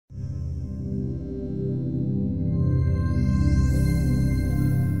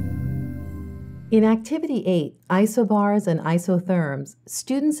In Activity 8, Isobars and Isotherms,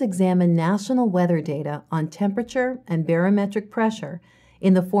 students examine national weather data on temperature and barometric pressure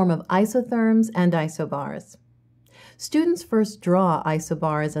in the form of isotherms and isobars. Students first draw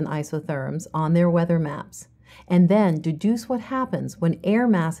isobars and isotherms on their weather maps, and then deduce what happens when air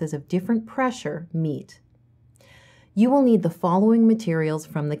masses of different pressure meet. You will need the following materials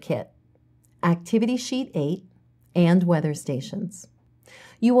from the kit: Activity Sheet 8 and weather stations.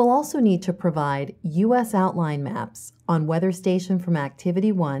 You will also need to provide U.S. outline maps on weather station from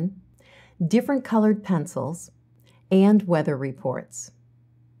Activity 1, different colored pencils, and weather reports.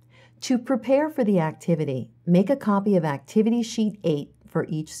 To prepare for the activity, make a copy of Activity Sheet 8 for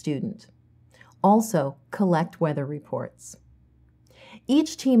each student. Also, collect weather reports.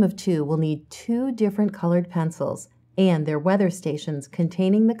 Each team of 2 will need 2 different colored pencils and their weather stations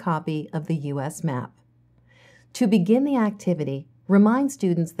containing the copy of the U.S. map. To begin the activity, remind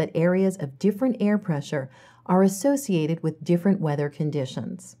students that areas of different air pressure are associated with different weather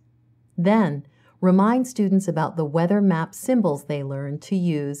conditions. Then, remind students about the weather map symbols they learned to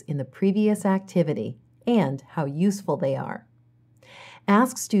use in the previous activity and how useful they are.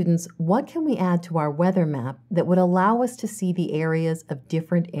 Ask students, what can we add to our weather map that would allow us to see the areas of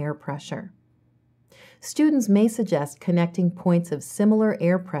different air pressure? Students may suggest connecting points of similar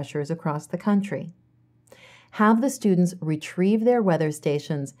air pressures across the country. Have the students retrieve their weather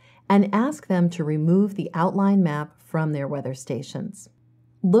stations and ask them to remove the outline map from their weather stations.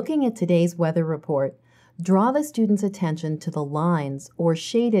 Looking at today's weather report, draw the students' attention to the lines or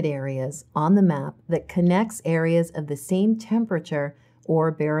shaded areas on the map that connects areas of the same temperature or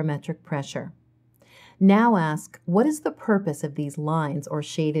barometric pressure. Now ask, what is the purpose of these lines or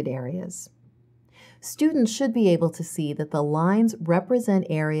shaded areas? Students should be able to see that the lines represent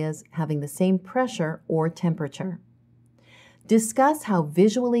areas having the same pressure or temperature. Discuss how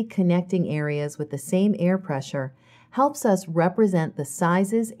visually connecting areas with the same air pressure helps us represent the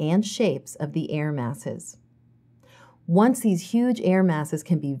sizes and shapes of the air masses. Once these huge air masses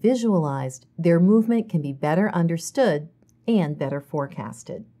can be visualized, their movement can be better understood and better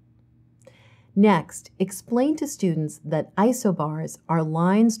forecasted. Next, explain to students that isobars are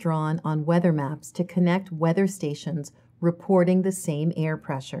lines drawn on weather maps to connect weather stations reporting the same air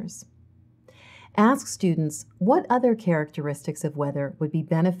pressures. Ask students what other characteristics of weather would be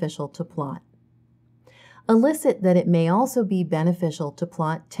beneficial to plot. Elicit that it may also be beneficial to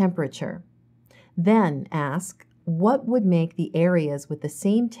plot temperature. Then ask, what would make the areas with the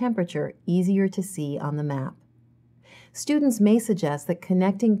same temperature easier to see on the map? Students may suggest that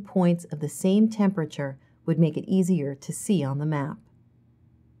connecting points of the same temperature would make it easier to see on the map.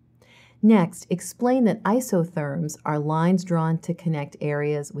 Next, explain that isotherms are lines drawn to connect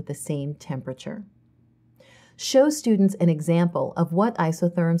areas with the same temperature. Show students an example of what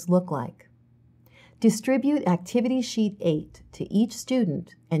isotherms look like. Distribute Activity Sheet 8 to each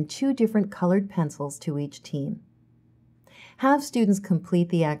student and 2 different colored pencils to each team. Have students complete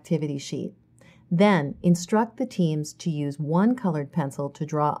the activity sheet. Then, instruct the teams to use 1 colored pencil to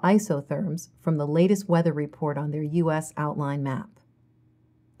draw isotherms from the latest weather report on their U.S. outline map.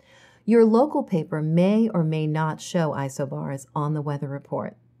 Your local paper may or may not show isobars on the weather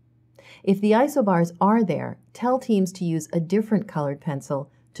report. If the isobars are there, tell teams to use a different colored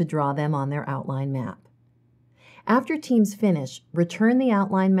pencil to draw them on their outline map. After teams finish, return the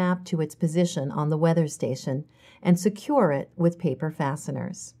outline map to its position on the weather station and secure it with paper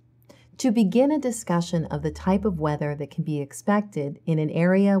fasteners. To begin a discussion of the type of weather that can be expected in an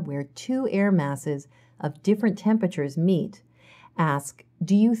area where 2 air masses of different temperatures meet, ask,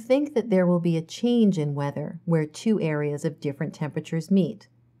 do you think that there will be a change in weather where 2 areas of different temperatures meet?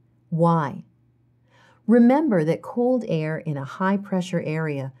 Why? Remember that cold air in a high-pressure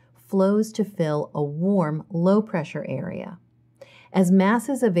area flows to fill a warm, low-pressure area. As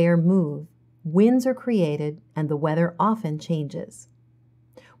masses of air move, winds are created and the weather often changes.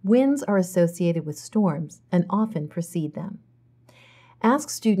 Winds are associated with storms and often precede them.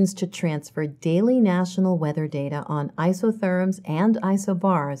 Ask students to transfer daily national weather data on isotherms and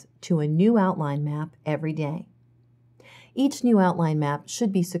isobars to a new outline map every day. Each new outline map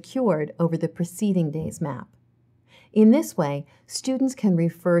should be secured over the preceding day's map. In this way, students can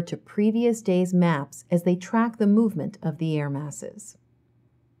refer to previous days' maps as they track the movement of the air masses.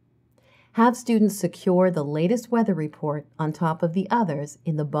 Have students secure the latest weather report on top of the others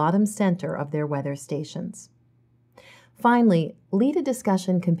in the bottom center of their weather stations. Finally, lead a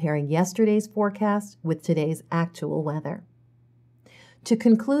discussion comparing yesterday's forecast with today's actual weather. To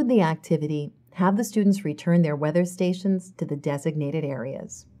conclude the activity, have the students return their weather stations to the designated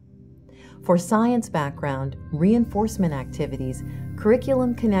areas. For science background, reinforcement activities,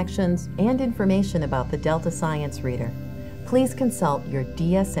 curriculum connections, and information about the Delta Science Reader, please consult your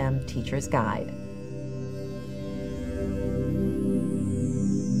DSM Teacher's Guide.